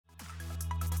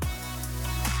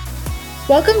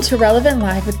Welcome to Relevant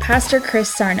Live with Pastor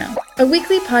Chris Sarno, a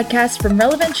weekly podcast from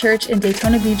Relevant Church in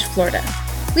Daytona Beach, Florida.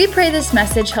 We pray this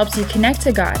message helps you connect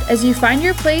to God as you find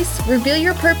your place, reveal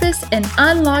your purpose, and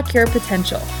unlock your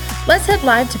potential. Let's head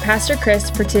live to Pastor Chris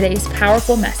for today's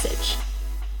powerful message.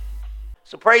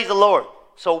 So praise the Lord.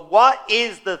 So what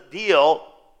is the deal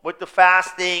with the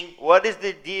fasting? What is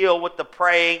the deal with the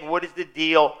praying? What is the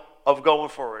deal of going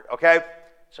forward? Okay?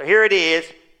 So here it is.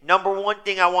 Number one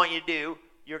thing I want you to do,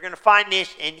 you're going to find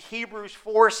this in Hebrews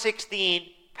 4:16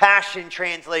 Passion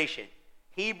Translation.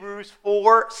 Hebrews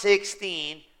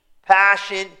 4:16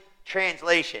 Passion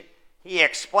Translation. He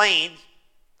explains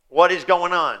what is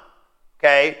going on.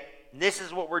 Okay? And this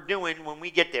is what we're doing when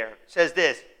we get there. It says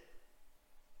this.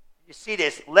 You see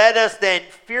this. Let us then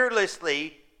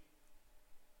fearlessly,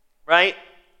 right,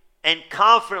 and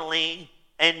confidently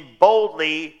and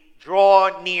boldly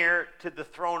draw near to the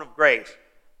throne of grace.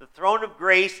 The throne of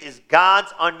grace is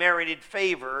God's unmerited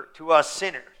favor to us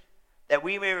sinners, that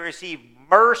we may receive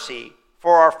mercy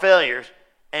for our failures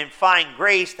and find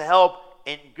grace to help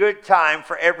in good time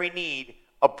for every need,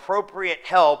 appropriate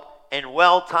help and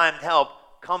well-timed help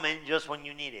coming just when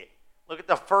you need it. Look at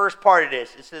the first part of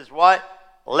this. It says what?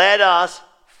 Let us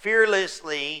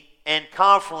fearlessly and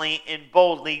confidently and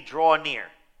boldly draw near.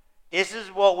 This is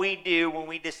what we do when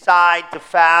we decide to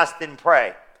fast and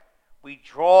pray. We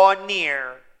draw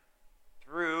near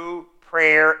through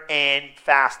prayer and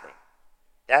fasting.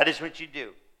 That is what you do.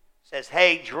 It says,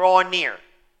 hey, draw near.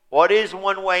 What is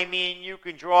one way me and you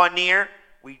can draw near?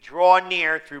 We draw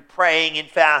near through praying and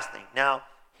fasting. Now,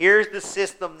 here's the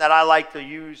system that I like to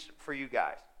use for you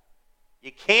guys.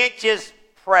 You can't just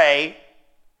pray.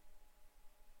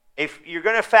 If you're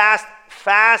going to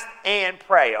fast and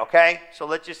pray, okay? So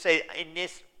let's just say in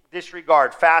this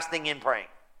regard, fasting and praying,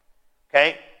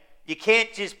 okay? You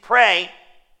can't just pray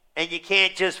and you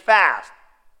can't just fast.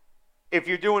 If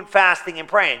you're doing fasting and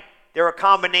praying, they're a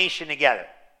combination together.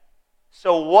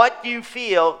 So what do you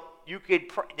feel you could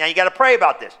pray? Now you got to pray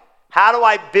about this. How do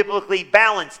I biblically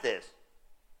balance this?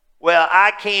 Well,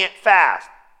 I can't fast.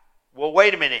 Well,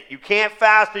 wait a minute. You can't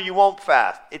fast or you won't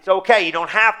fast. It's okay. You don't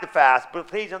have to fast, but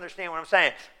please understand what I'm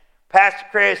saying. Pastor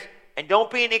Chris, and don't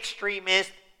be an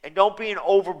extremist, and don't be an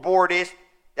overboardist.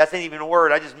 That's not even a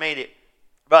word. I just made it.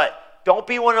 But don't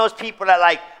be one of those people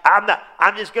that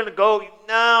I'm just going to go.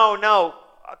 No.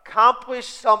 Accomplish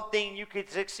something you could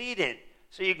succeed in.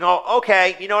 So you go,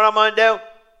 okay, you know what I'm going to do?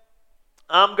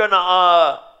 I'm going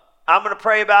to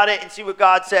pray about it and see what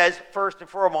God says first and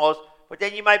foremost. But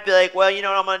then you might be like, well, you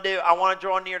know what I'm going to do? I want to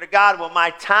draw near to God with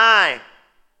my time.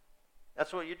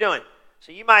 That's what you're doing.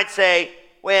 So you might say,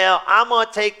 well, I'm going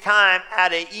to take time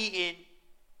out of eating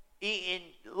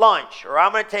lunch, or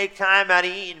I'm going to take time out of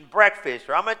eating breakfast,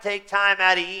 or I'm going to take time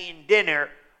out of eating dinner,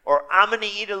 or I'm going to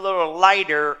eat a little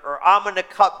lighter, or I'm going to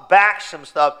cut back some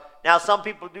stuff. Now, some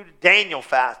people do the Daniel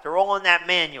fast. They're all in that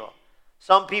manual.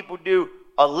 Some people do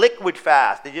a liquid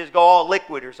fast. They just go all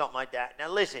liquid or something like that. Now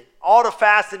listen, all the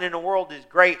fasting in the world is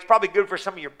great. It's probably good for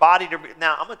some of your body to...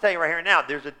 Now, I'm going to tell you right here now,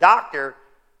 there's a doctor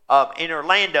in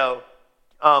Orlando,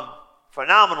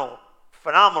 phenomenal.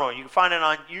 You can find it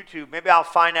on YouTube. Maybe I'll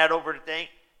find that over the thing.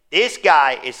 This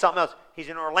guy is something else. He's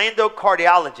an Orlando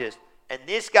cardiologist, and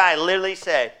this guy literally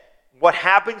said, what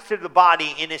happens to the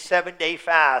body in a 7-day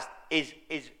fast is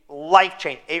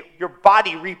life-changing. Your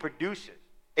body reproduces.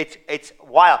 It's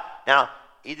wild. Now,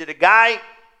 either the guy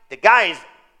is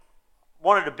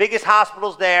one of the biggest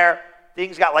hospitals there.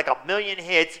 Things got like 1 million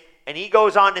hits. And he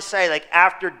goes on to say, like,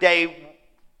 after day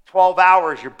 12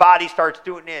 hours, your body starts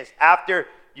doing this. After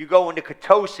you go into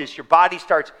ketosis,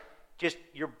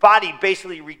 your body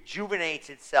basically rejuvenates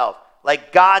itself.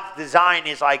 Like God's design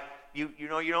is like, you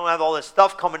don't have all this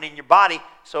stuff coming in your body.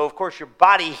 So, of course, your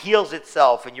body heals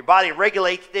itself. And your body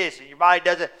regulates this. And your body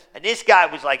does it. And this guy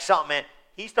was like something, man.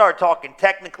 He started talking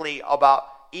technically about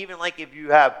even like if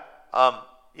you have,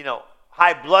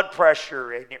 high blood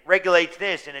pressure and it regulates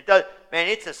this and it does. Man,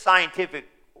 it's a scientific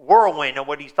whirlwind of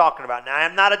what he's talking about. Now,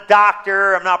 I'm not a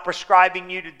doctor. I'm not prescribing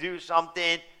you to do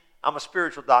something. I'm a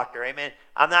spiritual doctor. Amen.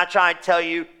 I'm not trying to tell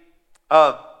you,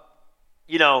 I'm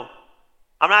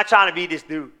not trying to be this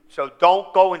dude. So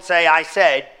don't go and say, I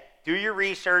said. Do your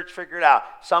research, figure it out.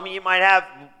 Some of you might have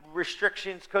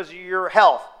restrictions because of your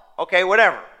health. Okay,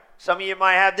 whatever. Some of you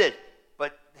might have this,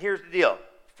 but here's the deal.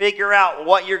 Figure out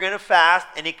what you're going to fast,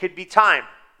 and it could be time.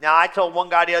 Now, I told one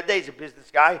guy the other day, he's a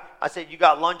business guy. I said, you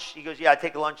got lunch? He goes, yeah, I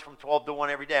take a lunch from 12 to 1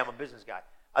 every day. I'm a business guy.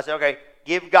 I said, okay,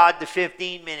 give God the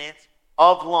 15 minutes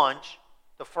of lunch,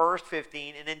 the first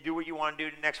 15, and then do what you want to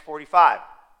do the next 45.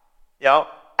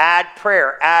 Add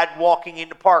prayer, add walking in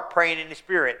the park, praying in the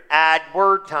Spirit, add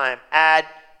word time, add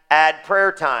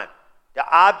prayer time. The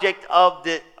object of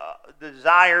the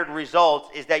desired results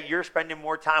is that you're spending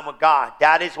more time with God.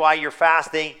 That is why you're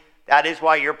fasting. That is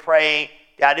why you're praying.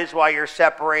 That is why you're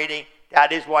separating.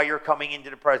 That is why you're coming into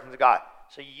the presence of God.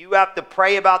 So you have to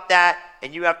pray about that,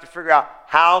 and you have to figure out,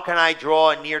 how can I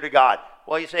draw near to God?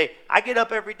 Well, you say, I get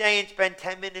up every day and spend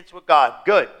 10 minutes with God.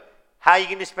 Good. How are you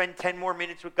going to spend 10 more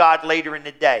minutes with God later in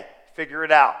the day? Figure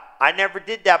it out. I never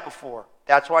did that before.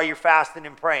 That's why you're fasting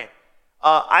and praying.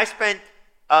 I spent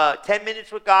 10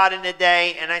 minutes with God in the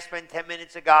day, and I spend 10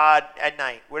 minutes with God at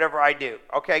night, whatever I do.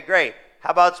 Okay, great.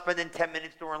 How about spending 10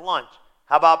 minutes during lunch?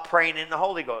 How about praying in the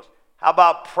Holy Ghost? How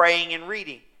about praying and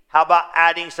reading? How about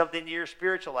adding something to your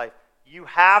spiritual life? You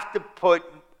have to put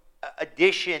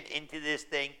addition into this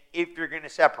thing if you're going to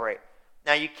separate.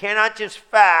 Now, you cannot just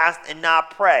fast and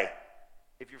not pray.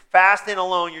 If you're fasting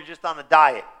alone, you're just on a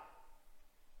diet.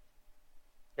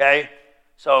 Okay?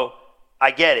 So,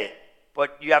 I get it.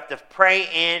 But you have to pray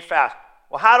and fast.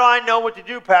 Well, how do I know what to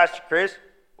do, Pastor Chris?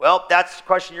 Well, that's the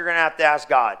question you're going to have to ask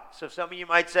God. So some of you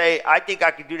might say, I think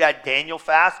I could do that Daniel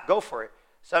fast. Go for it.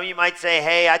 Some of you might say,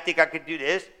 hey, I think I could do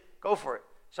this. Go for it.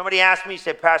 Somebody asked me,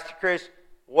 said, Pastor Chris,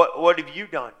 what have you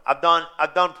done? I've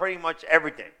done pretty much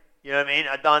everything. You know what I mean?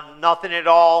 I've done nothing at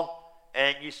all,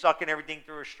 and you're sucking everything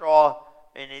through a straw,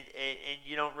 and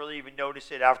you don't really even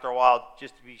notice it after a while,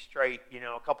 just to be straight,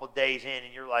 a couple of days in,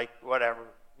 and you're like, whatever,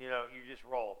 you just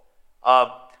roll.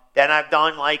 Then I've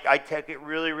done, I took it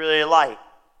really, really light.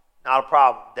 Not a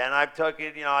problem. Then I took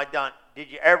it, did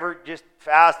you ever just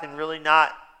fast and really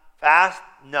not fast?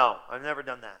 No, I've never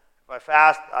done that. If I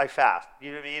fast, I fast.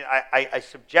 You know what I mean? I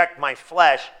subject my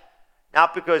flesh,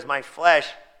 not because my flesh,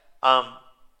 how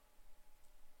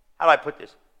do I put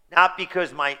this? Not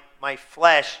because my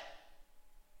flesh,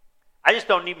 I just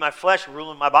don't need my flesh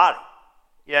ruling my body.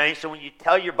 You know what I mean? So when you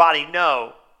tell your body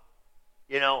no,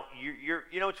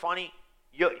 what's funny?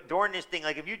 During this thing,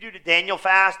 if you do the Daniel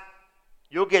fast,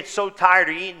 you'll get so tired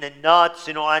of eating the nuts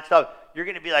and all that stuff. You're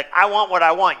going to be like, I want what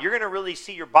I want. You're going to really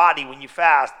see your body when you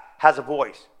fast has a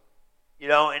voice.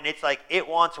 And it's like it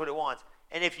wants what it wants.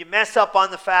 And if you mess up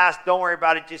on the fast, don't worry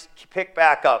about it. Just pick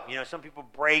back up. Some people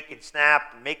break and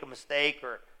snap and make a mistake.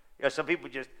 Or, some people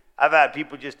I've had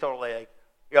people just totally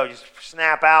just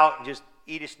snap out and just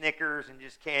eat a Snickers and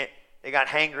just can't. They got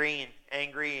hangry and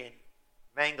angry and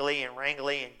mangly and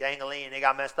wrangly and dangly and they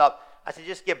got messed up. I said,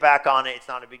 just get back on it. It's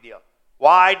not a big deal.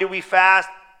 Why do we fast?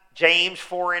 James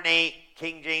 4:8.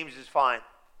 King James is fine.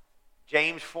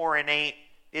 James 4:8.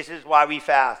 This is why we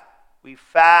fast. We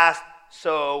fast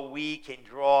so we can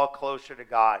draw closer to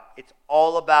God. It's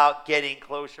all about getting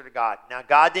closer to God. Now,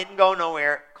 God didn't go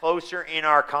nowhere. Closer in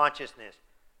our consciousness.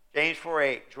 James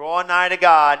 4:8. Draw nigh to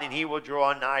God, and he will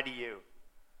draw nigh to you.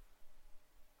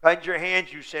 Cleanse your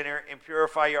hands, you sinner, and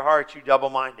purify your hearts, you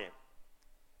double-minded.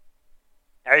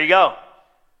 There you go.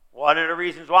 One of the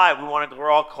reasons why we want to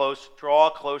draw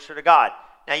closer to God.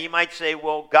 Now you might say,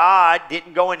 well, God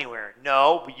didn't go anywhere.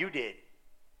 No, but you did.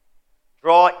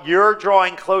 You're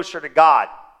drawing closer to God.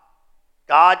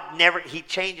 God he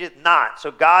changeth not.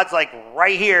 So God's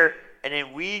right here, and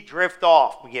then we drift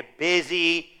off. We get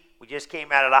busy. We just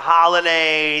came out of the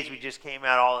holidays. We just came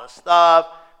out of all this stuff.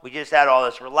 We just had all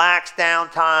this relaxed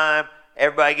downtime.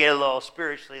 Everybody get a little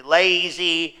spiritually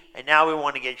lazy, and now we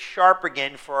want to get sharp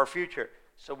again for our future.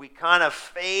 So we kind of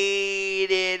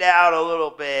faded out a little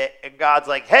bit, and God's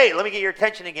like, hey, let me get your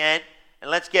attention again,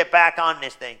 and let's get back on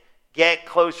this thing. Get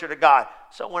closer to God.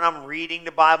 So when I'm reading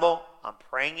the Bible, I'm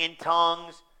praying in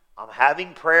tongues, I'm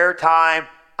having prayer time,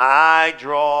 I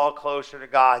draw closer to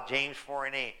God. James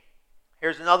 4:8.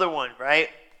 Here's another one, right?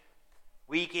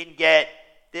 We can get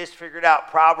this figured out.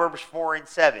 Proverbs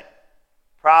 4:7.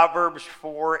 Proverbs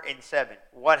 4:7.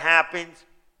 What happens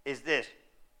is this.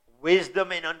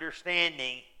 Wisdom and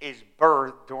understanding is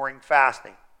birthed during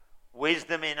fasting.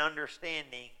 Wisdom and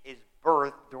understanding is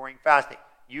birthed during fasting.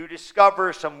 You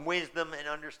discover some wisdom and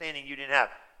understanding you didn't have.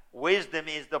 Wisdom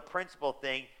is the principal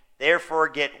thing. Therefore,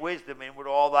 get wisdom, and with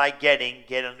all thy getting,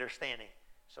 get understanding.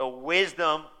 So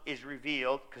wisdom is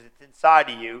revealed because it's inside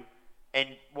of you.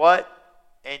 And what?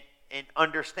 And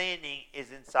understanding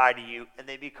is inside of you, and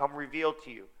they become revealed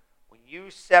to you. When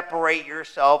you separate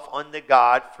yourself unto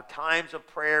God for times of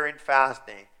prayer and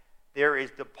fasting, there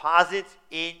is deposits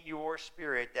in your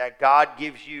spirit that God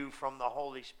gives you from the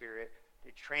Holy Spirit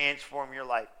to transform your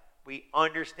life. We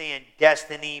understand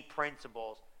destiny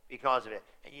principles because of it.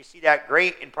 And you see that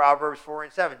great in Proverbs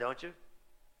 4:7, don't you?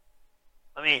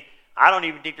 I mean, I don't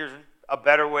even think there's a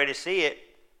better way to see it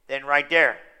than right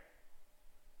there.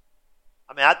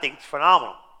 I mean, I think it's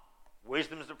phenomenal.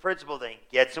 Wisdom is the principal thing.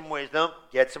 Get some wisdom,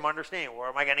 get some understanding. Where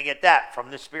am I going to get that?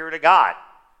 From the Spirit of God.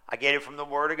 I get it from the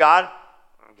Word of God.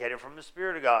 get it from the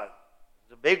Spirit of God.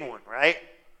 It's a big one, right?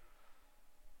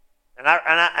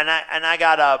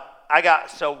 I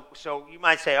got so you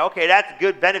might say, okay, that's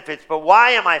good benefits, but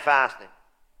why am I fasting?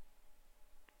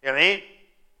 You know what I mean?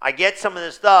 I get some of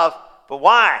this stuff, but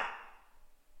why?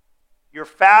 You're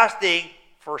fasting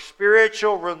for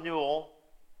spiritual renewal,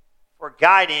 for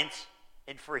guidance,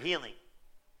 and for healing.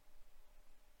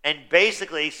 And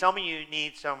basically, some of you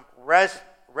need some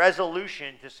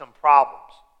resolution to some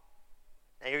problems.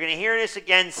 Now, you're going to hear this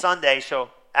again Sunday, so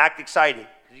act excited,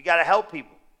 because you got to help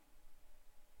people.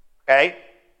 Okay?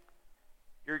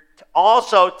 You're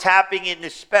also tapping into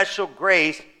special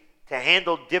grace to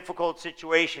handle difficult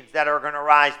situations that are going to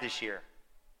arise this year.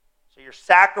 So you're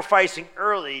sacrificing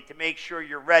early to make sure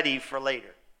you're ready for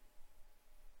later.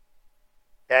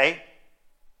 Okay?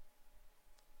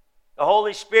 The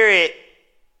Holy Spirit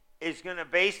is going to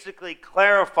basically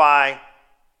clarify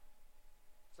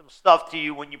some stuff to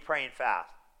you when you pray and fast.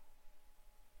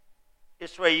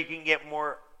 This way you can get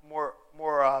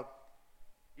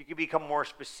you can become more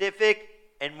specific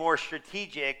and more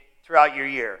strategic throughout your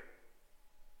year.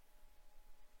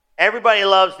 Everybody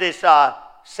loves this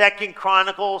 2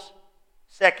 Chronicles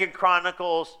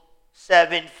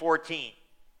 7:14.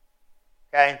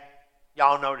 Okay?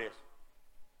 Y'all know this.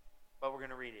 But we're going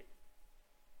to read it.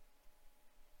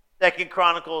 2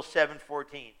 Chronicles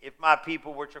 7:14. If my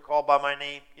people which are called by my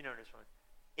name, you know this one.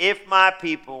 If my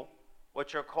people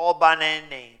which are called by my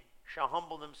name shall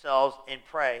humble themselves and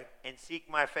pray and seek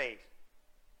my face.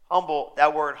 Humble,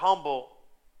 that word humble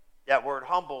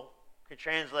can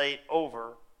translate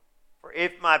over. For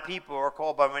if my people are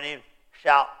called by my name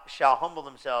shall humble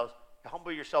themselves,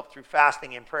 humble yourself through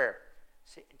fasting and prayer.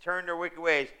 Turn their wicked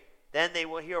ways, then they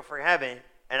will hear from heaven,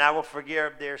 and I will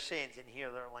forgive their sins and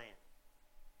heal their land.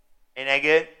 Ain't that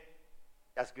good?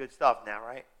 That's good stuff now,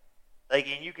 right? Like,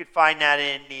 and you could find that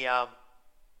in the,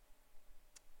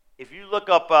 if you look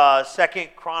up 2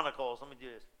 Chronicles, let me do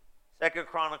this. 2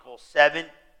 Chronicles 7,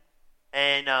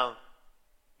 and,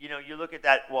 you look at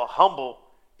that, well, humble.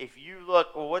 If you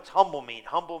look, well, what's humble mean?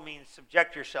 Humble means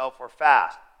subject yourself or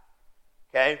fast.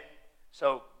 Okay?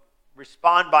 So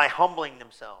respond by humbling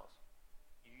themselves.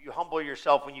 You humble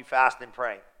yourself when you fast and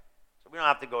pray. So we don't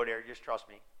have to go there, just trust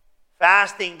me.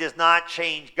 Fasting does not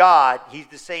change God. He's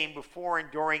the same before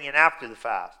and during and after the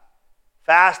fast.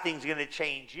 Fasting is going to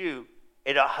change you.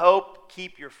 It'll help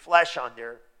keep your flesh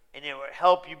under, and it will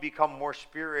help you become more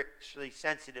spiritually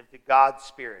sensitive to God's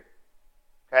Spirit.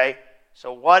 Okay?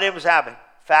 So what was happening?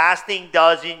 Fasting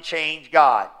doesn't change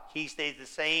God. He stays the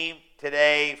same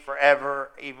today, forever,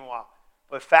 even while.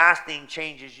 But fasting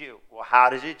changes you. Well,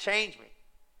 how does it change me?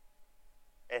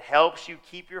 It helps you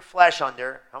keep your flesh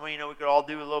under. How many know we could all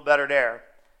do a little better there?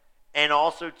 And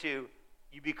also, too,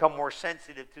 you become more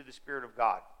sensitive to the Spirit of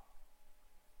God.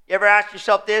 You ever ask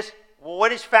yourself this? Well,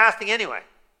 what is fasting anyway?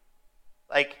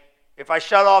 Like, if I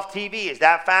shut off TV, is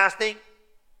that fasting?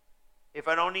 If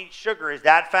I don't eat sugar, is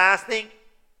that fasting?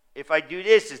 If I do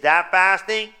this, is that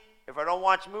fasting? If I don't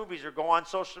watch movies or go on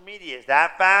social media, is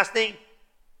that fasting?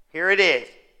 Here it is.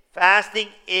 Fasting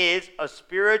is a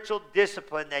spiritual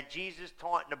discipline that Jesus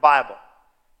taught in the Bible.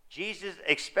 Jesus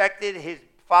expected his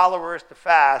followers to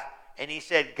fast, and he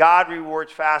said God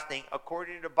rewards fasting.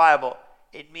 According to the Bible,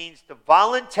 it means to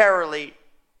voluntarily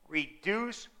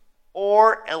reduce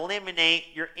or eliminate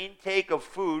your intake of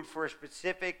food for a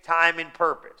specific time and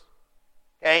purpose.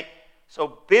 Okay?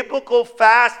 So biblical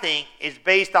fasting is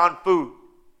based on food.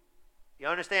 You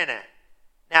understand that?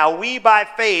 Now, we by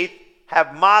faith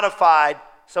have modified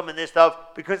some of this stuff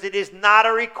because it is not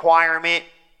a requirement.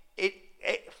 A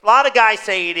lot of guys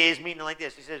say it is, meaning like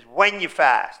this. He says, when you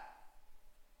fast.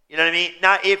 You know what I mean?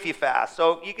 Not if you fast.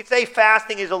 So you could say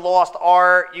fasting is a lost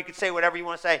art. You could say whatever you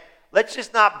want to say. Let's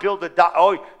just not build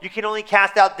you can only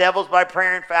cast out devils by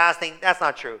prayer and fasting. That's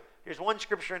not true. There's one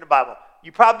scripture in the Bible.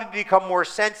 You probably become more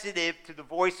sensitive to the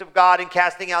voice of God in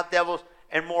casting out devils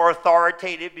and more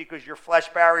authoritative because your flesh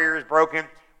barrier is broken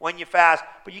when you fast.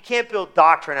 But you can't build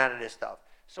doctrine out of this stuff.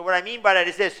 So what I mean by that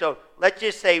is this. So let's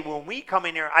just say when we come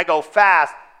in here, I go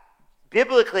fast.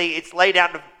 Biblically, it's laid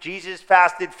out. Jesus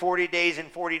fasted 40 days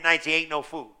and 40 nights. He ate no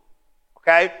food.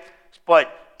 Okay?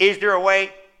 But is there a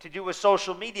way to do a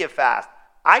social media fast?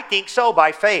 I think so,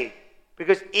 by faith.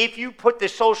 Because if you put the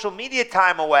social media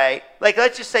time away, like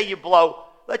let's just say you blow,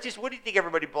 what do you think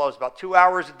everybody blows? About 2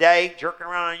 hours a day jerking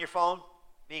around on your phone?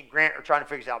 Me and Grant are trying to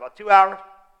figure this out. About 2 hours?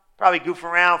 Probably goofing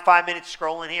around, 5 minutes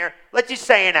scrolling here. Let's just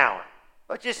say an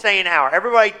hour.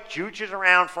 Everybody juiches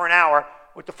around for an hour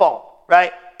with the phone,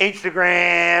 right?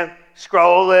 Instagram,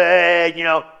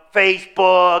 scrolling,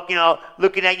 Facebook,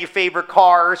 looking at your favorite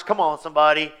cars. Come on,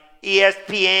 somebody.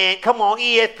 ESPN. Come on,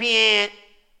 ESPN.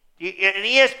 And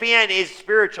ESPN is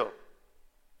spiritual.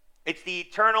 It's the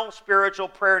Eternal Spiritual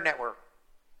Prayer Network.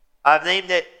 I've named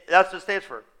it, that's what it stands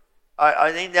for.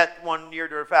 I named that one year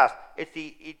during fast. It's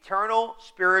the Eternal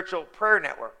Spiritual Prayer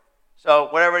Network. So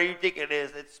whatever you think it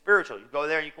is, it's spiritual. You go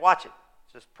there and you can watch it.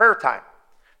 It's just prayer time.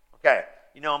 Okay,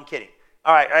 you know I'm kidding.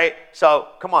 All right, so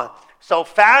come on. So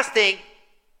fasting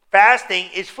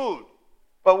is food.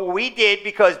 But what we did,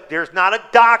 because there's not a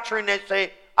doctrine that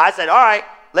say, I said, all right,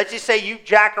 let's just say you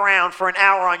jack around for an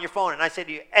hour on your phone. And I said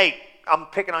to you, hey, I'm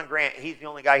picking on Grant. He's the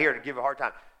only guy here to give a hard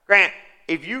time. Grant,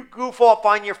 if you goof off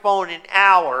on your phone an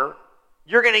hour,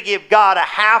 you're going to give God a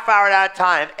half hour at a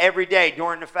time every day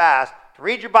during the fast to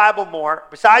read your Bible more.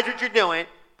 Besides what you're doing,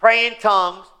 pray in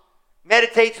tongues,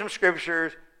 meditate some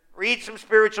scriptures, read some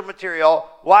spiritual material,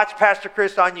 watch Pastor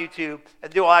Chris on YouTube,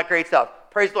 and do all that great stuff.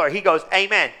 Praise the Lord. He goes,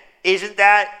 amen. Isn't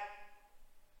that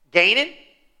gaining?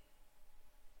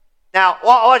 Now,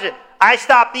 watch it. I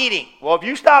stopped eating. Well, if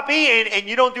you stop eating and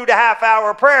you don't do the half hour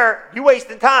of prayer, you're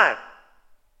wasting time.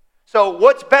 So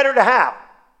what's better to have?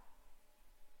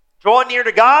 Draw near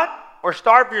to God or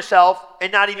starve yourself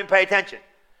and not even pay attention?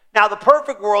 Now, the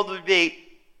perfect world would be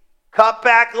cut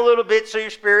back a little bit so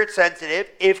your spirit's sensitive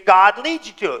if God leads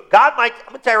you to it. God might, I'm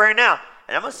going to tell you right now,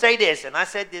 and I'm going to say this, and I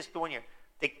said this the 1 year.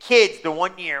 The kids, the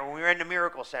 1 year when we were in the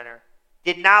Miracle Center,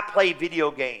 did not play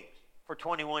video games for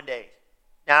 21 days.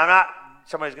 Now,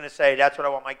 somebody's going to say, that's what I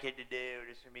want my kid to do.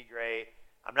 This is going to be great.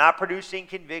 I'm not producing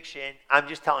conviction. I'm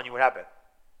just telling you what happened.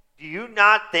 Do you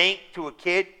not think to a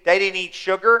kid, they didn't eat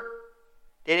sugar?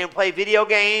 They didn't play video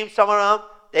games, some of them?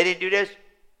 They didn't do this?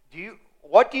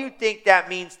 What do you think that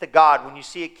means to God when you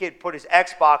see a kid put his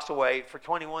Xbox away for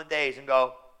 21 days and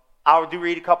go, I'll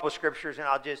read a couple of scriptures and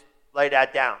I'll just lay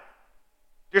that down?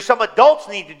 There's some adults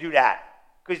need to do that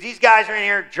because these guys are in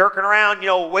here jerking around,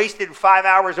 wasting 5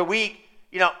 hours a week.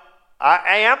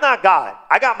 I'm not God.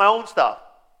 I got my own stuff.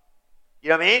 You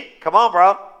know what I mean? Come on,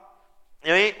 bro. You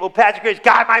know what I mean? Well, Patrick goes,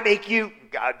 God might make you.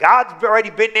 God's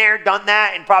already been there, done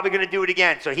that, and probably going to do it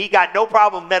again. So he got no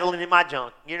problem meddling in my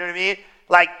junk. You know what I mean?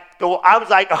 I was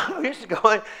like, oh, this is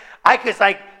going.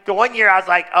 The 1 year I was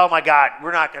like, oh my God,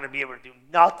 we're not going to be able to do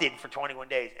nothing for 21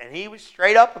 days. And he was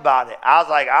straight up about it. I was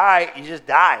like, all right, you just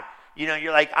die.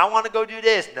 You're like, I want to go do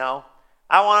this. No.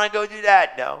 I want to go do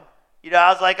that. No.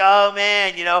 I was like, oh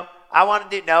man, I want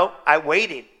to do, no. I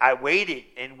waited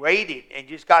and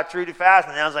just got through the fast.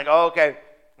 And then I was like, oh, okay.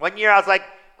 1 year I was like,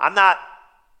 I'm not,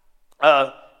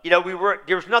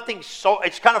 there was nothing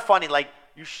it's kind of funny. Like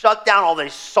you shut down all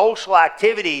this social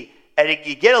activity and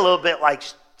you get a little bit like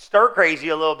stir crazy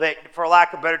a little bit, for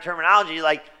lack of better terminology.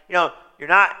 Like, you're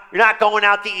not going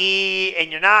out to eat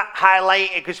and you're not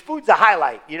highlighting, because food's a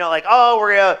highlight. We're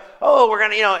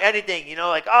gonna, anything.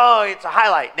 Like, oh, it's a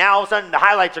highlight. Now all of a sudden the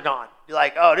highlights are gone. You're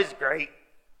like, oh, this is great.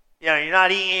 You're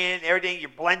not eating everything. You're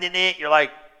blending it. You're like,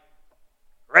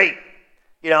 great.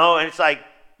 And it's like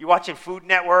you're watching Food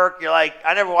Network. You're like,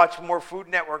 I never watched more Food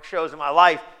Network shows in my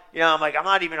life. I'm like, I'm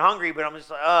not even hungry, but I'm just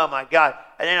like, oh my God.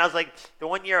 And then I was like, the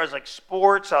 1 year I was like,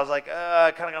 sports. I was like,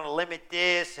 I kind of going to limit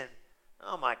this. And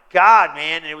oh my God,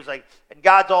 man. And it was like, and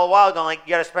God's all wild going like,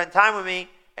 you got to spend time with me.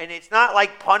 And it's not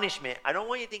like punishment. I don't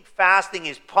want you to think fasting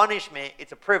is punishment.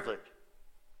 It's a privilege.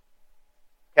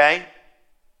 Okay?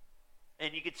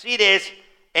 And you can see this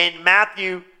in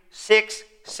Matthew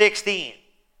 6:16.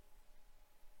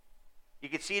 You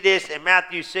can see this in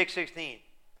Matthew 6:16.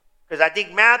 Because I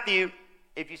think Matthew,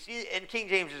 if you see, and King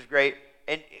James is great,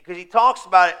 and because he talks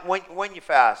about it when you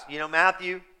fast.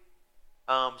 Matthew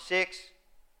 6.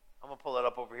 I'm going to pull it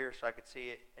up over here so I can see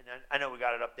it. And I know we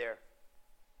got it up there.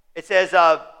 It says,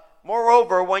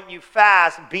 moreover, when you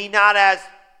fast, be not as,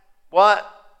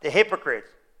 what? The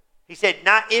hypocrites. He said,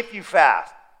 not if you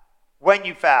fast, when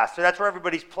you fast. So that's where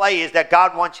everybody's play is, that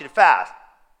God wants you to fast.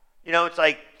 It's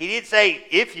like, he didn't say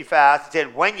if you fast, he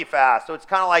said when you fast. So it's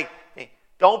kind of like,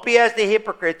 don't be as the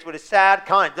hypocrites with a sad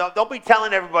kind. Don't be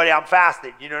telling everybody I'm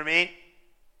fasting. You know what I mean?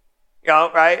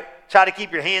 Right? Try to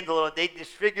keep your hands a little. They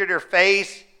disfigure their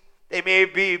face. They may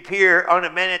appear on the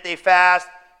minute they fast.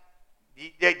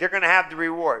 They're going to have the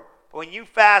reward. But when you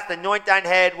fast, anoint thine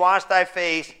head, wash thy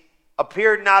face,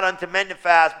 appear not unto men to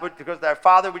fast, but because thy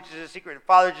Father which is a secret, the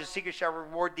Father which is a secret shall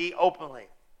reward thee openly.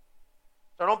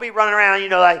 So don't be running around,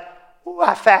 like, ooh,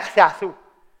 I fasted.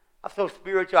 I'm so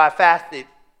spiritual, I fasted.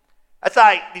 That's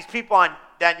like these people on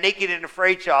that Naked and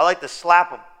Afraid show. I like to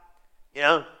slap them,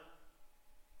 These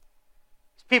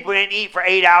people didn't eat for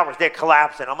 8 hours. They're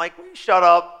collapsing. I'm like, will you shut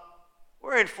up?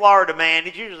 We're in Florida, man.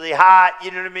 It's usually hot. You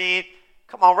know what I mean?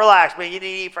 Come on, relax, man. You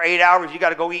didn't eat for 8 hours. You got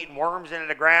to go eating worms into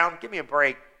the ground. Give me a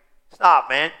break. Stop,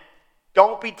 man.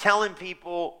 Don't be telling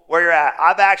people where you're at.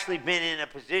 I've actually been in a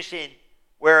position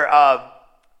where,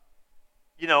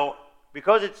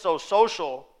 because it's so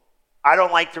social, I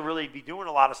don't like to really be doing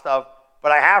a lot of stuff,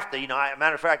 but I have to.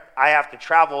 Matter of fact, I have to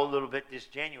travel a little bit this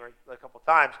January, a couple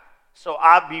times. So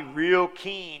I'd be real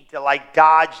keen to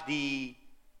dodge the,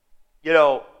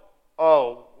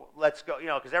 let's go,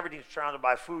 because everything's surrounded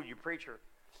by food, you preacher.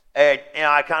 And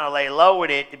I kind of lay low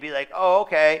with it to be like, oh,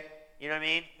 okay, you know what I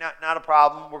mean? Not a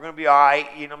problem. We're going to be all right.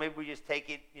 Maybe we just take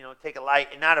it light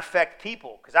and not affect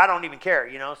people, because I don't even care,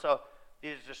 So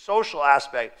there's a social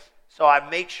aspect. So I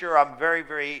make sure I'm very,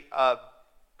 very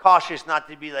cautious not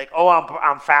to be like, oh,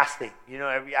 I'm fasting.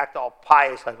 We act all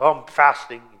pious, like, oh, I'm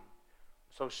fasting.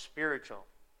 So spiritual.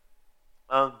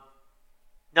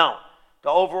 No, the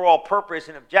overall purpose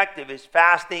and objective is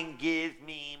fasting gives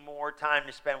me more time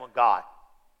to spend with God.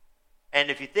 And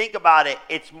if you think about it,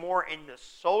 it's more in the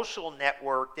social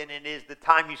network than it is the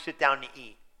time you sit down to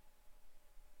eat.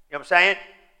 You know what I'm saying?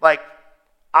 Like,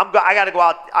 I got to go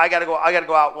out. I got to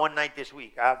go out one night this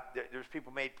week. There's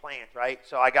people made plans, right?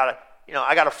 So I got a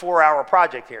 4-hour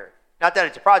project here. Not that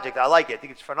it's a project. I like it. I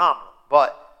think it's phenomenal.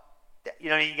 But you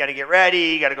got to get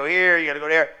ready. You got to go here. You got to go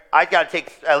there. I got to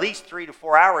take at least 3 to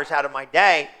 4 hours out of my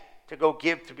day to go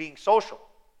give to being social.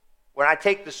 When I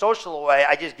take the social away,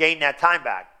 I just gain that time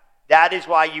back. That is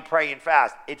why you pray and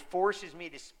fast. It forces me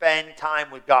to spend time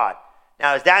with God.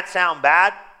 Now, does that sound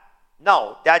bad?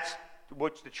 No, that's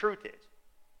what the truth is.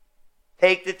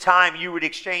 Take the time you would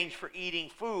exchange for eating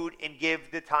food and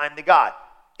give the time to God.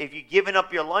 If you're giving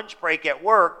up your lunch break at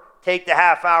work, take the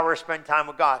half hour, spend time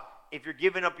with God. If you're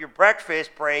giving up your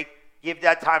breakfast break, give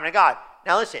that time to God.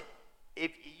 Now listen,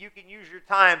 if you can use your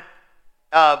time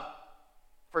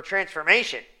for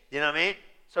transformation, you know what I mean?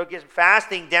 So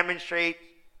fasting demonstrates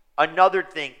another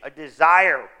thing, a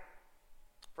desire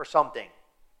for something.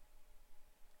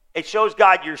 It shows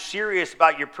God you're serious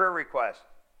about your prayer request.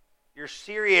 You're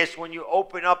serious when you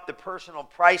open up the personal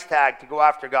price tag to go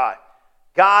after God.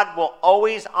 God will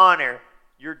always honor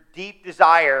your deep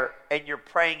desire and your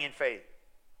praying in faith.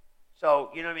 So,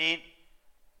 you know what I mean?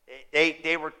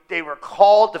 They were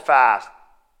called to fast.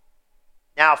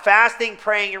 Now, fasting,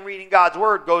 praying, and reading God's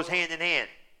word goes hand in hand.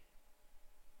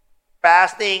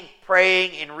 Fasting,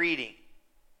 praying, and reading.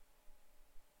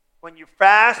 When you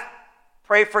fast,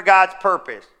 pray for God's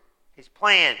purpose, His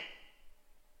plan.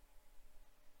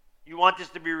 You want this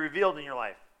to be revealed in your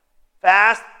life.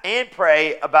 Fast and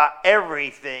pray about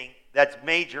everything that's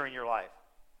major in your life.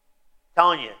 I'm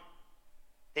telling you.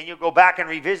 Then you'll go back and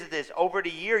revisit this. Over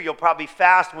the year, you'll probably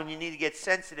fast when you need to get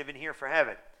sensitive and hear for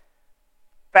heaven.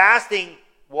 Fasting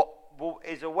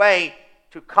is a way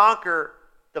to conquer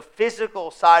the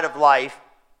physical side of life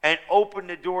and open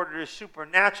the door to the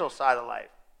supernatural side of life.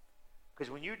 Because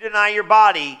when you deny your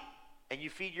body and you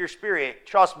feed your spirit,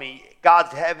 trust me,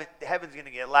 heaven's going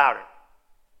to get louder.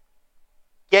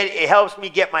 It helps me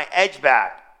get my edge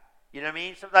back. You know what I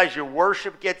mean? Sometimes your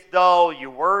worship gets dull, your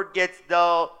word gets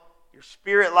dull, your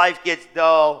spirit life gets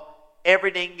dull,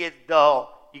 everything gets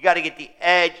dull. You got to get the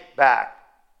edge back.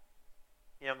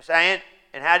 You know what I'm saying?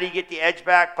 And how do you get the edge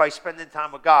back? By spending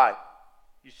time with God.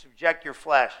 You subject your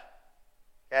flesh.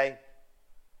 Okay?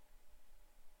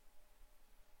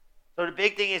 So the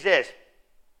big thing is this.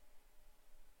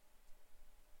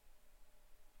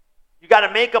 You got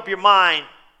to make up your mind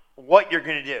what you're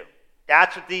going to do.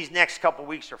 That's what these next couple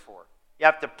weeks are for. You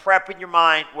have to prep in your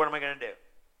mind, what am I going to do?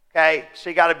 Okay? So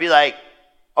you got to be like,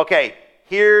 okay,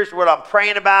 here's what I'm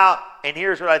praying about, and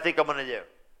here's what I think I'm going to do.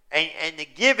 And the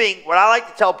giving, what I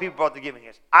like to tell people about the giving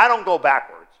is, I don't go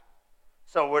backwards.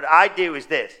 So what I do is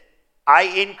this. I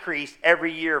increase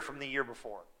every year from the year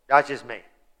before. That's just me.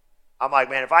 I'm like,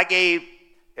 man, if I gave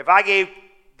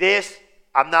this,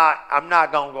 I'm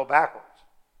not going to go backwards.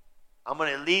 I'm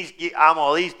gonna at least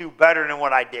do better than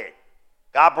what I did.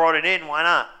 God brought it in, why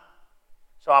not?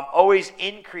 So I'm always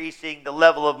increasing the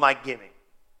level of my giving,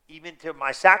 even to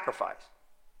my sacrifice.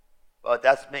 But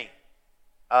that's me.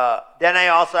 Then I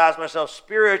also ask myself,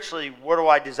 spiritually, what do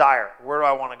I desire? Where do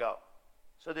I want to go?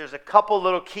 So there's a couple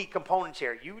little key components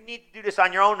here. You need to do this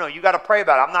on your own, though. You got to pray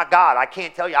about it. I'm not God. I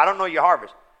can't tell you. I don't know your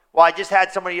harvest. Well, I just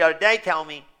had somebody the other day tell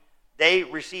me they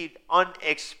received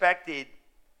unexpected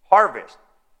harvest.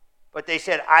 But they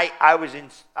said, I was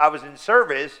in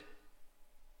service,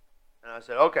 and I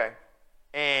said, okay.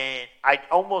 And I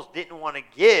almost didn't want to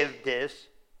give this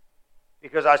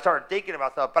because I started thinking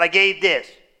about stuff, but I gave this.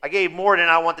 I gave more than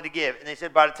I wanted to give. And they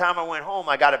said, by the time I went home,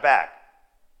 I got it back.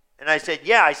 And I said,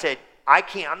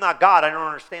 I'm not God. I don't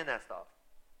understand that stuff.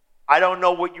 I don't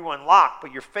know what you unlock,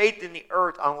 but your faith in the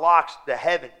earth unlocks the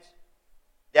heavens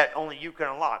that only you can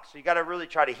unlock. So you got to really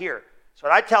try to hear. So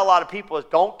what I tell a lot of people is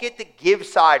don't get the give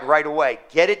side right away.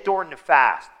 Get it during the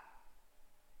fast.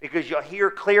 because you'll hear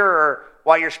clearer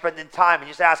while you're spending time. And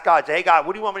just ask God, say, hey, God,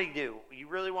 what do you want me to do? You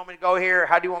really want me to go here?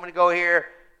 How do you want me to go here?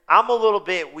 I'm a little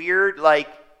bit weird. Like,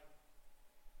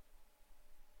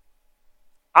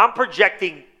 I'm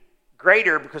projecting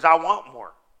greater because I want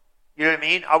more. You know what I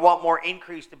mean? I want more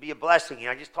increase to be a blessing. And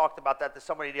I just talked about that to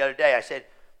somebody the other day. I said,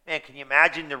 man, can you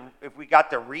imagine if we got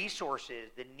the resources,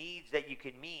 the needs that you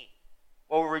can meet?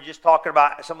 Well, we were just talking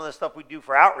about some of the stuff we do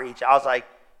for outreach. I was like,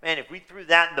 man, if we threw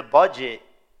that in the budget,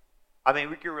 I mean,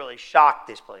 we could really shock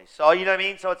this place. So, you know what I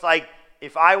mean? So it's like,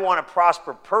 if I want to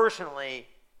prosper personally,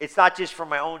 it's not just for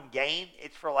my own gain.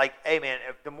 It's for like, hey, man,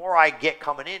 if the more I get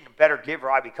coming in, the better giver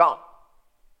I become.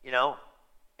 You know?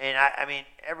 And I mean,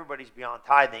 everybody's beyond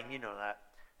tithing. You know that.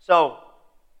 So,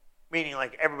 meaning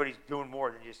like everybody's doing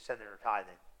more than just sending their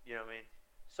tithing. You know what I mean?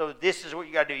 So this is what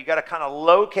you got to do. You got to kind of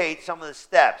locate some of the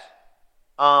steps.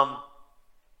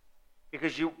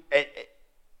 Because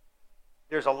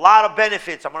there's a lot of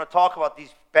benefits. I'm going to talk about these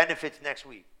benefits next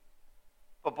week.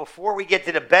 But before we get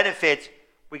to the benefits,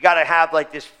 we got to have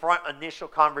like this front initial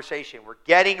conversation. We're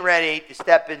getting ready to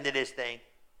step into this thing.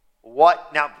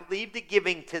 Now, leave the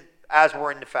giving to as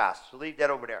we're in the fast. So leave that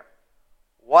over there.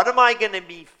 What am I going to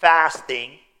be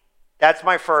fasting? That's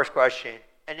my first question.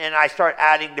 And then I start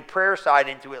adding the prayer side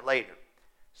into it later.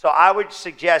 So I would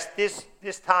suggest this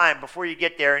time, before you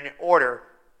get there in order,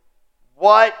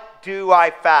 what do I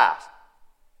fast?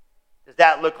 Does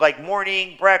that look like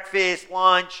morning, breakfast,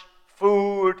 lunch,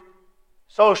 food,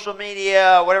 social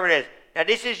media, whatever it is? Now,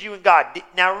 this is you and God.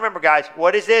 Now, remember, guys,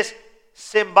 what is this?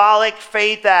 Symbolic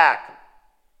faith act.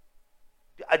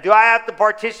 Do I have to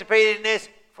participate in this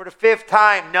for the 5th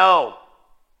time? No.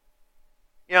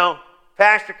 You know,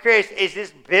 Pastor Chris, is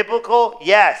this biblical?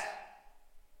 Yes.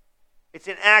 It's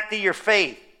an act of your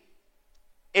faith.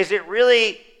 Is it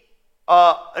really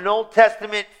an Old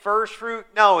Testament first fruit?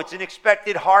 No, it's an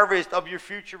expected harvest of your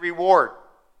future reward.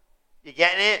 You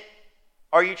getting it?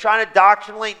 Are you trying to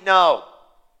doctrinally? No.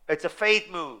 It's a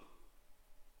faith move.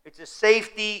 It's a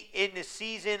safety in the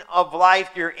season of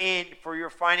life you're in for your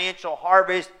financial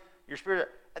harvest, your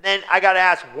spiritual. And then I got to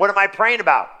ask, what am I praying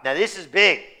about? Now, this is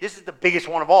big. This is the biggest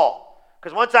one of all.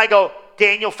 Because once I go,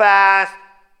 Daniel fast,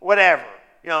 whatever.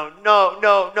 You know,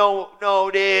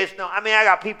 no, this, no. I mean, I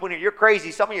got people in here. You're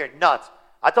crazy. Some of you are nuts.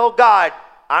 I told God,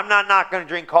 I'm not going to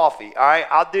drink coffee. All right,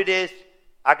 I'll do this.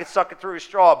 I can suck it through a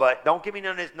straw, but don't give me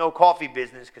none of this no coffee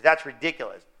business because that's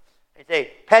ridiculous. And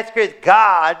say, Pastor Chris,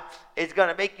 God is going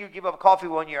to make you give up coffee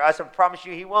one year. I said, promise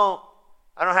you he won't.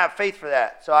 I don't have faith for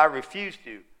that, so I refuse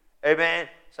to. Amen.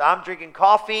 So I'm drinking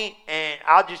coffee, and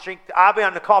I'll be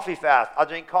on the coffee fast. I'll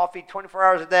drink coffee 24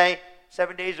 hours a day,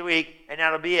 7 days a week, and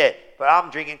that'll be it. But I'm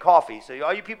drinking coffee. So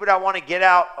all you people that want to get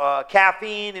out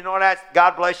caffeine and all that,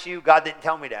 God bless you. God didn't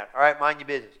tell me that. All right, mind your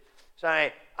business. So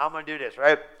hey, I'm going to do this,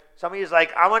 right? Some of you is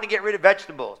like, I want to get rid of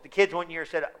vegetables. The kids one year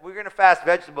said, we're going to fast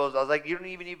vegetables. I was like, you don't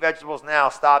even eat vegetables now.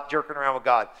 Stop jerking around with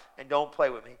God and don't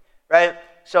play with me, right?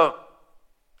 So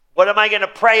what am I going to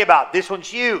pray about? This one's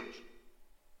huge.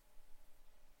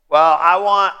 Well, I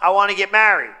want to get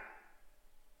married.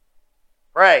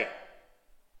 Pray.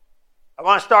 I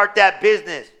want to start that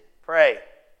business. Pray.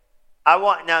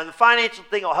 Now the financial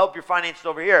thing will help your finances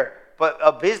over here, but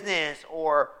a business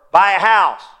or buy a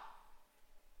house.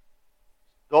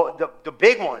 The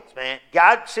big ones, man.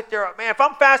 God sit there, man, if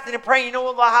I'm fasting and praying, you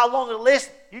know how long the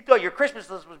list? You thought your Christmas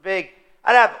list was big.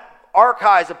 I'd have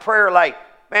archives of prayer like,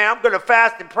 man, I'm going to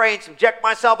fast and pray and subject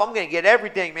myself. I'm going to get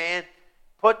everything, man.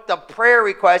 Put the prayer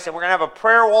requests, and we're going to have a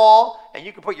prayer wall, and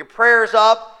you can put your prayers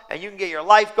up, and you can get your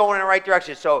life going in the right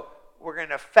direction. So we're going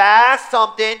to fast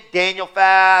something. Daniel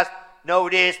fast. Know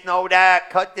this, know that.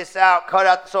 Cut this out. Cut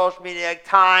out the social media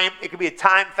time. It could be a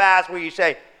time fast where you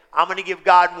say, I'm going to give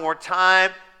God more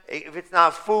time. If it's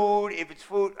not food, if it's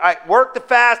food, all right, work the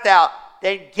fast out.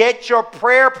 Then get your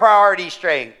prayer priorities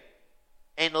straight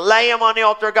and lay them on the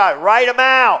altar of God. Write them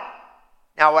out.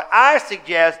 Now, what I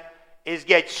suggest is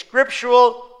get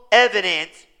scriptural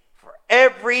evidence for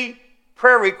every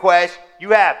prayer request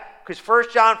you have. Because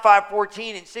 1 John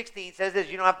 5:14 and 16 says this.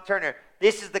 You don't have to turn there.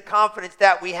 This is the confidence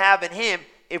that we have in him.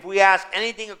 If we ask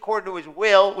anything according to his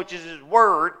will, which is his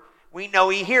word, we know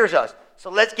he hears us. So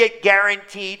let's get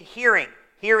guaranteed hearing.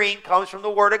 Hearing comes from the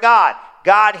word of God.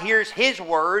 God hears his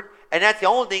word, and that's the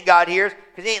only thing God hears,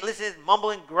 because he ain't listening to this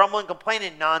mumbling, grumbling,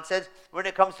 complaining nonsense when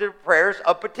it comes to prayers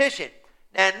of petition.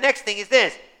 Now, the next thing is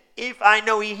this. If I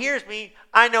know he hears me,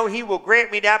 I know he will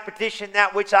grant me that petition,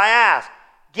 that which I ask.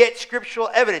 Get scriptural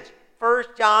evidence.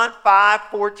 1 John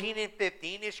 5:14 and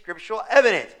 15 is scriptural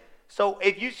evidence. So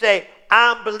if you say,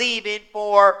 I'm believing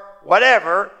for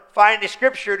whatever, find the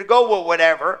scripture to go with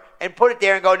whatever and put it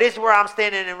there and go, this is where I'm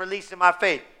standing and releasing my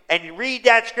faith. and read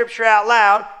that scripture out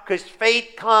loud, because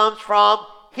faith comes from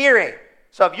hearing.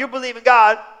 So if you believe in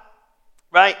God,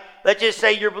 right? Let's just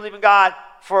say you're believing God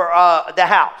for the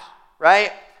house,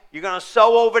 right? You're going to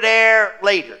sow over there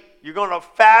later. You're going to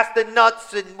fast the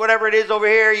nuts and whatever it is over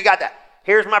here. You got that.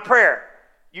 Here's my prayer.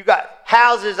 You got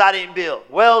houses I didn't build,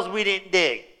 wells we didn't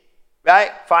dig,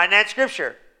 right? Find that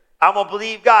scripture. I'm going to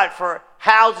believe God for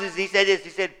houses. He said this. He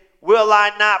said, will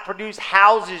I not produce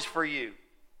houses for you?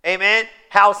 Amen.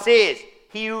 Houses.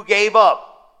 He who gave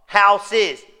up.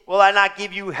 Houses. Will I not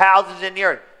give you houses in the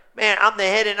earth? Man, I'm the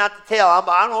head and not the tail.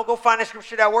 I don't go find a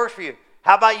scripture that works for you.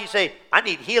 How about you say, I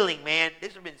need healing, man.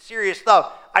 This has been serious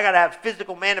stuff. I got to have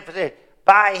physical manifestation.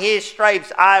 By his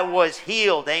stripes, I was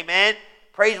healed. Amen.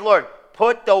 Praise the Lord.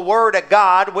 Put the word of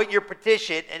God with your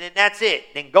petition, and then that's it.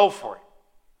 Then go for it.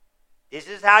 This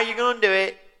is how you're going to do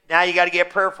it. Now you got to get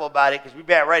prayerful about it, because we're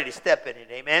about ready to step in it.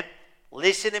 Amen.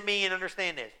 Listen to me and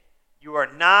understand this. You are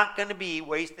not going to be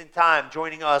wasting time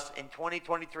joining us in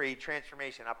 2023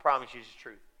 transformation. I promise you it's the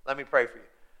truth. Let me pray for you.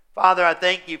 Father, I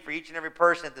thank you for each and every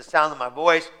person at the sound of my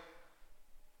voice.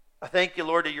 I thank you,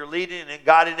 Lord, that you're leading and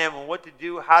guiding them on what to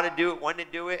do, how to do it, when to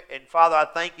do it. And Father, I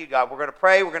thank you, God. We're going to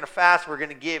pray, we're going to fast, we're going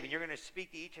to give, and you're going to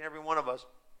speak to each and every one of us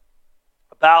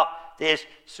about this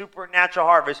supernatural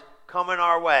harvest coming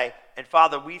our way. And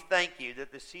Father, we thank you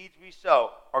that the seeds we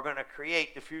sow are going to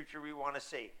create the future we want to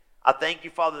see. I thank you,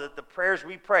 Father, that the prayers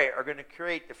we pray are going to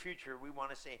create the future we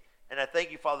want to see. And I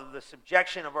thank you, Father, the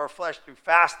subjection of our flesh through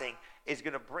fasting is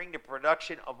going to bring the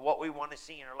production of what we want to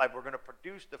see in our life. We're going to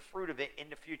produce the fruit of it in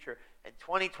the future. And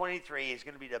 2023 is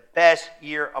going to be the best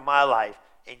year of my life.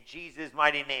 In Jesus'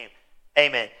 mighty name,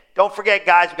 amen. Don't forget,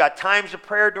 guys, we've got times of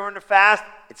prayer during the fast.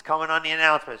 It's coming on the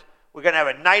announcements. We're going to have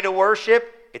a night of worship.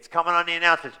 It's coming on the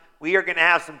announcements. We are going to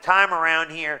have some time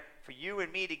around here for you and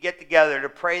me to get together to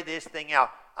pray this thing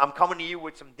out. I'm coming to you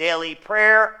with some daily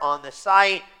prayer on the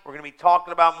site. We're going to be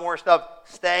talking about more stuff.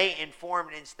 Stay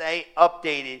informed and stay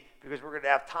updated, because we're going to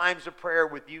have times of prayer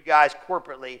with you guys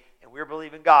corporately, and we're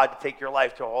believing God to take your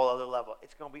life to a whole other level.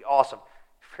 It's going to be awesome.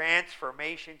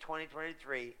 Transformation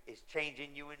 2023 is changing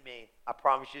you and me. I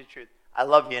promise you the truth. I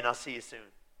love you, and I'll see you soon.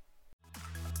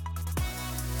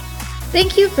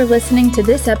 Thank you for listening to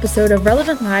this episode of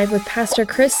Relevant Live with Pastor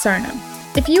Chris Sarno.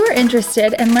 If you are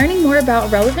interested in learning more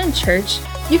about Relevant Church,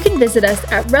 you can visit us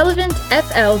at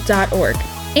relevantfl.org.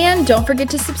 And don't forget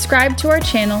to subscribe to our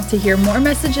channel to hear more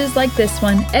messages like this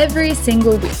one every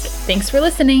single week. Thanks for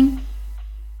listening.